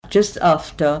just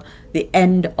after the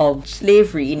end of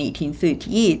slavery in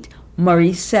 1838,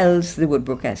 Murray sells the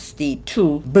Woodbrook Estate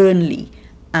to Burnley.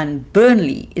 And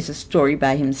Burnley is a story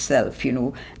by himself,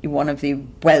 one of the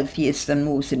wealthiest and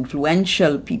most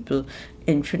influential people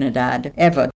in Trinidad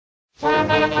ever.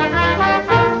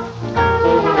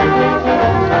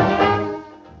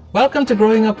 Welcome to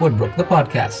Growing Up Woodbrook, the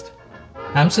podcast.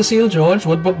 I'm Cecile George,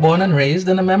 Woodbrook born and raised,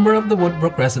 and a member of the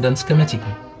Woodbrook Residence Committee.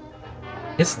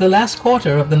 It's the last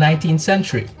quarter of the 19th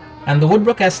century, and the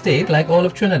Woodbrook Estate, like all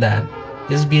of Trinidad,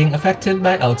 is being affected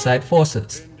by outside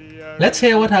forces. Let's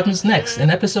hear what happens next in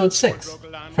episode 6,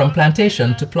 From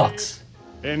Plantation to Plots.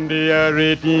 In the year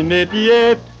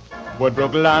 1888,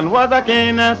 Woodbrook land was a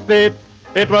cane estate.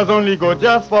 It was only good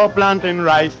just for planting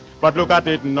rice, but look at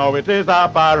it now, it is a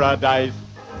paradise.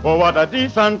 Oh, what a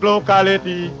decent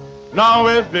locality, now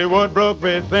is the Woodbrook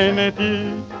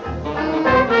vicinity.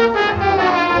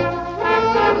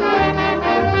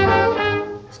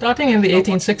 Starting in the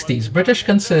 1860s, British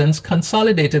concerns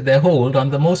consolidated their hold on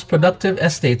the most productive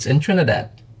estates in Trinidad.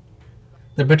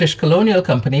 The British Colonial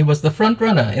Company was the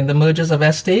front-runner in the mergers of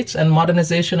estates and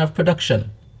modernization of production,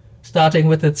 starting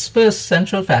with its first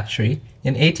central factory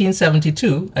in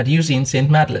 1872 at Usine St.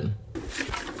 Madeleine.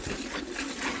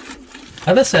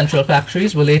 Other central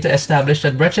factories were later established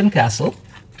at Brechin Castle,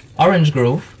 Orange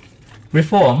Grove,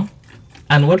 Reform,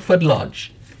 and Woodford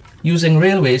Lodge, using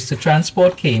railways to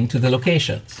transport cane to the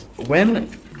locations. When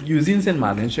Usine St.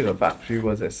 Madeleine Sugar Factory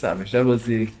was established, that was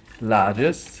the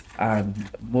largest and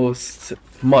most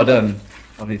modern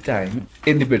of the time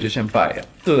in the British Empire.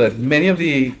 So that many of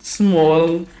the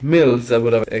small mills that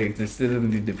would have existed in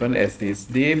the different estates,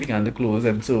 they began to close,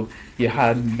 and so you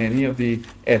had many of the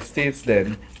estates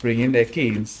then bringing their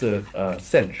canes to a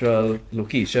central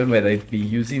location, whether it be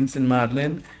Usine St.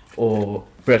 Madeleine or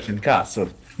Brechin Castle.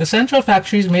 The central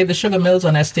factories made the sugar mills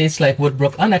on estates like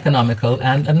Woodbrook uneconomical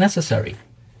and unnecessary.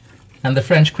 And the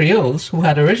French Creoles, who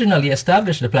had originally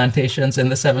established the plantations in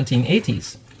the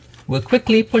 1780s, were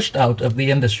quickly pushed out of the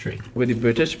industry. With the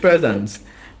British presence,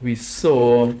 we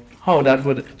saw how that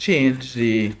would change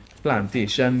the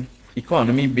plantation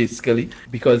economy basically,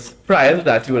 because prior to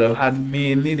that you would have had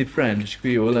mainly the French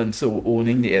Creole and so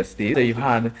owning the estate. So you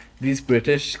had these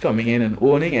British coming in and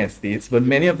owning estates, but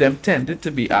many of them tended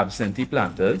to be absentee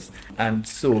planters, and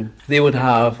so they would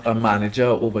have a manager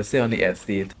or overseer on the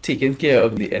estate taking care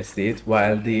of the estate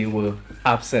while they were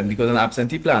absent, because an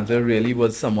absentee planter really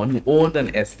was someone who owned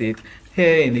an estate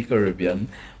here in the Caribbean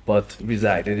but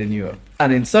resided in Europe.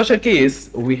 And in such a case,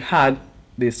 we had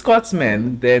the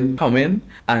Scotsmen then come in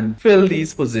and fill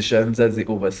these positions as the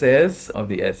overseers of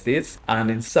the estates,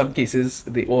 and in some cases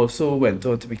they also went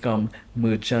on to become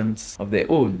merchants of their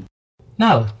own.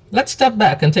 Now, let's step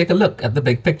back and take a look at the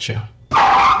big picture.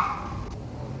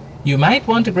 You might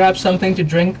want to grab something to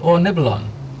drink or nibble on.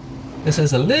 This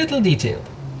is a little detailed.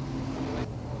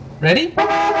 Ready?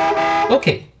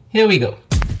 Okay, here we go.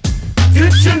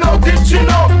 Did you know,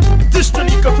 this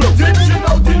Janika flow? Did you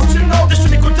know, this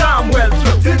Janika damn well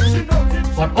flow? Did you know?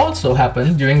 What also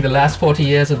happened during the last 40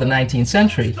 years of the 19th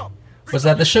century was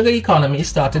that the sugar economy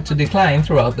started to decline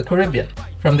throughout the Caribbean.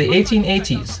 From the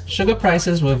 1880s, sugar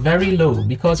prices were very low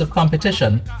because of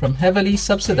competition from heavily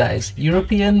subsidized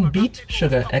European beet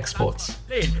sugar exports.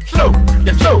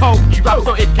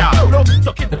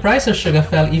 The price of sugar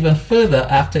fell even further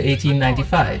after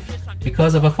 1895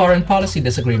 because of a foreign policy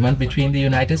disagreement between the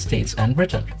United States and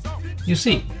Britain. You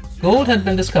see, gold had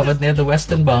been discovered near the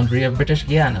western boundary of British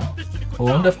Guiana,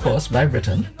 owned of course by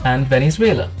Britain, and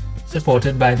Venezuela,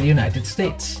 supported by the United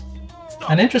States.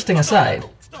 An interesting aside,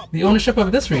 the ownership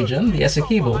of this region, the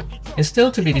Essequibo, is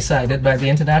still to be decided by the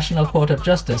International Court of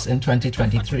Justice in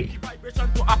 2023.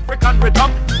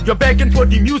 You're begging for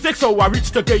the music, so I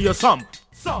reached to get you some.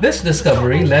 This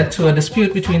discovery led to a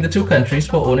dispute between the two countries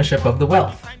for ownership of the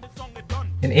wealth.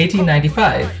 In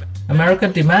 1895, America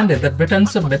demanded that Britain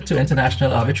submit to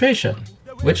international arbitration,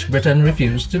 which Britain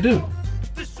refused to do.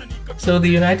 So the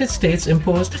United States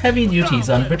imposed heavy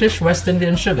duties on British West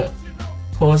Indian sugar,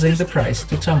 causing the price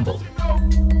to tumble.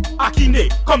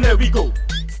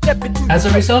 As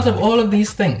a result of all of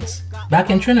these things, back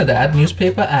in Trinidad,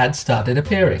 newspaper ads started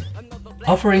appearing,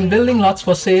 offering building lots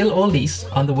for sale or lease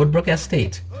on the Woodbrook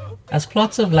Estate, as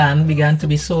plots of land began to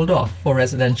be sold off for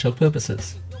residential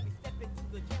purposes.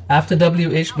 After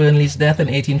W.H. Burnley's death in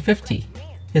 1850,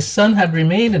 his son had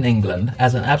remained in England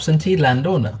as an absentee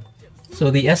landowner, so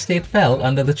the estate fell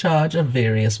under the charge of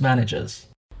various managers.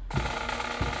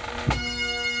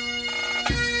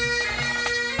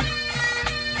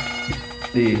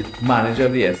 the manager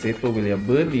of the estate for William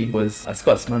Burnley was a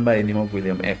Scotsman by the name of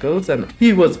William Eccles, and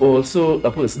he was also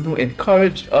a person who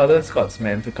encouraged other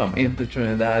Scotsmen to come into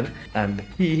Trinidad, and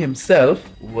he himself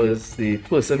was the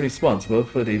person responsible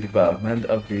for the development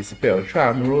of the Superior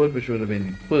Tram Road, which would have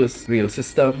been the first rail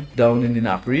system down in the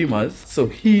Naparimas. So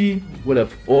he would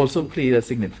have also played a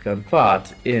significant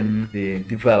part in the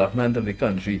development of the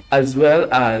country, as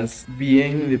well as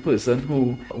being the person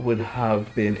who would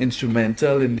have been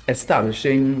instrumental in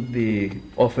establishing the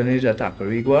orphanage at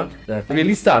Tacarigua, that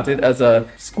really started as a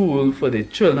school for the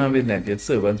children of indentured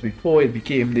servants before it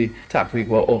became the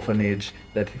Tacarigua orphanage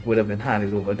that would have been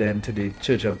handed over then to the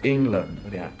Church of England,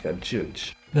 the Anglican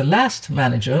Church. The last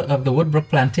manager of the Woodbrook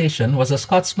Plantation was a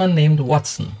Scotsman named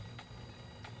Watson.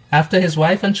 After his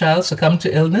wife and child succumbed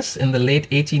to illness in the late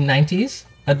 1890s,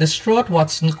 a distraught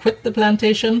Watson quit the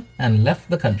plantation and left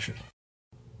the country.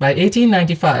 By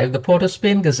 1895, the Port of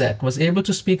Spain Gazette was able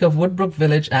to speak of Woodbrook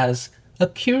Village as a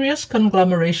curious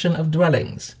conglomeration of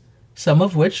dwellings, some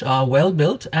of which are well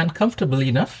built and comfortable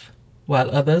enough,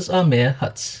 while others are mere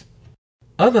huts.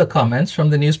 Other comments from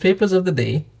the newspapers of the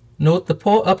day note the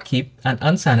poor upkeep and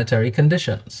unsanitary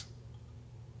conditions.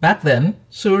 Back then,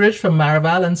 sewerage from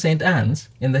Maraval and St. Anne's,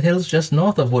 in the hills just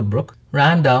north of Woodbrook,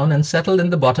 ran down and settled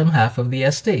in the bottom half of the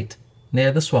estate,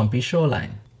 near the swampy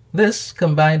shoreline. This,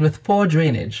 combined with poor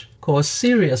drainage, caused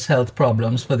serious health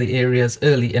problems for the area's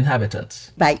early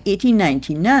inhabitants. By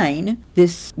 1899,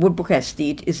 this Woodbrook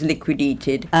Estate is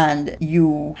liquidated, and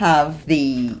you have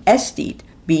the estate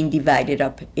being divided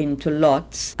up into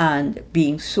lots and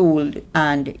being sold,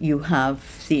 and you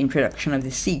have the introduction of the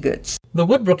seagoods. The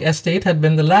Woodbrook Estate had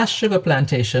been the last sugar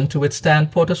plantation to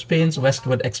withstand Port of Spain's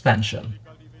westward expansion.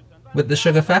 With the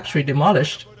sugar factory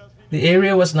demolished, the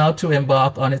area was now to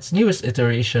embark on its newest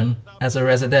iteration as a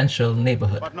residential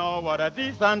neighborhood. But now what a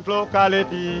decent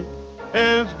locality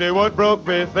is the Woodbrook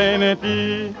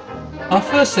vicinity. Our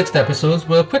first 6 episodes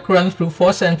were a quick run through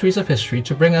 4 centuries of history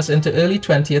to bring us into early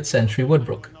 20th century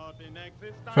Woodbrook.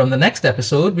 From the next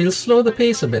episode, we'll slow the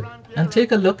pace a bit and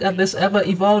take a look at this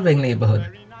ever-evolving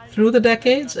neighborhood through the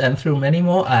decades and through many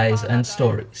more eyes and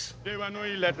stories. There were no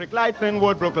electric lights in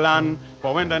Woodbrook land,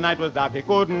 for when the night was dark you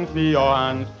couldn't see your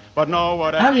hand. But now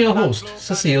what I'm your host,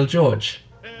 Cecile George.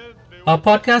 Our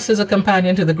podcast is a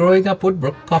companion to the Growing Up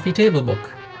Woodbrook coffee table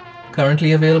book,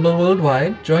 currently available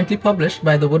worldwide, jointly published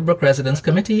by the Woodbrook Residence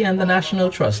Committee and the National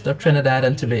Trust of Trinidad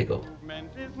and Tobago.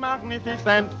 It's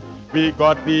magnificent. We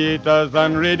got theaters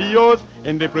and radios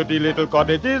in the pretty little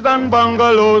cottages and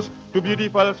bungalows. To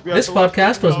beautiful square. This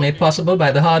podcast was made possible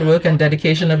by the hard work and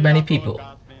dedication of many people,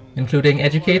 including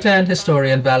educator and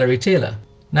historian Valerie Taylor,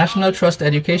 National Trust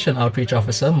Education Outreach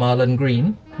Officer Marlon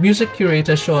Green, music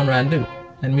curator Sean Randu,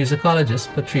 and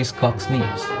musicologist Patrice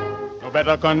Cox-Neves. No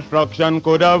better construction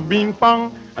could have been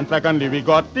found. And secondly, we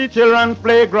got the children's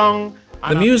playground.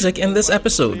 The music in this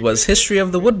episode was History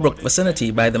of the Woodbrook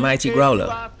Vicinity by the Mighty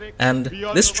Growler and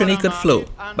This Trini Could Flow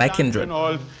by Kindred.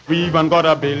 We even got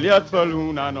a billiard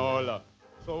saloon and all.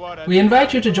 We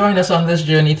invite you to join us on this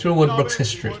journey through Woodbrook's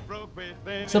history.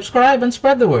 Subscribe and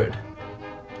spread the word.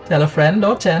 Tell a friend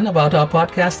or 10 about our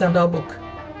podcast and our book.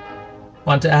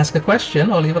 Want to ask a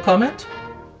question or leave a comment?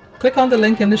 Click on the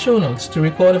link in the show notes to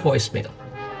record a voicemail.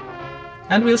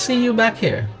 And we'll see you back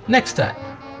here next time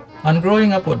on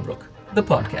Growing Up Woodbrook, the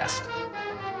podcast.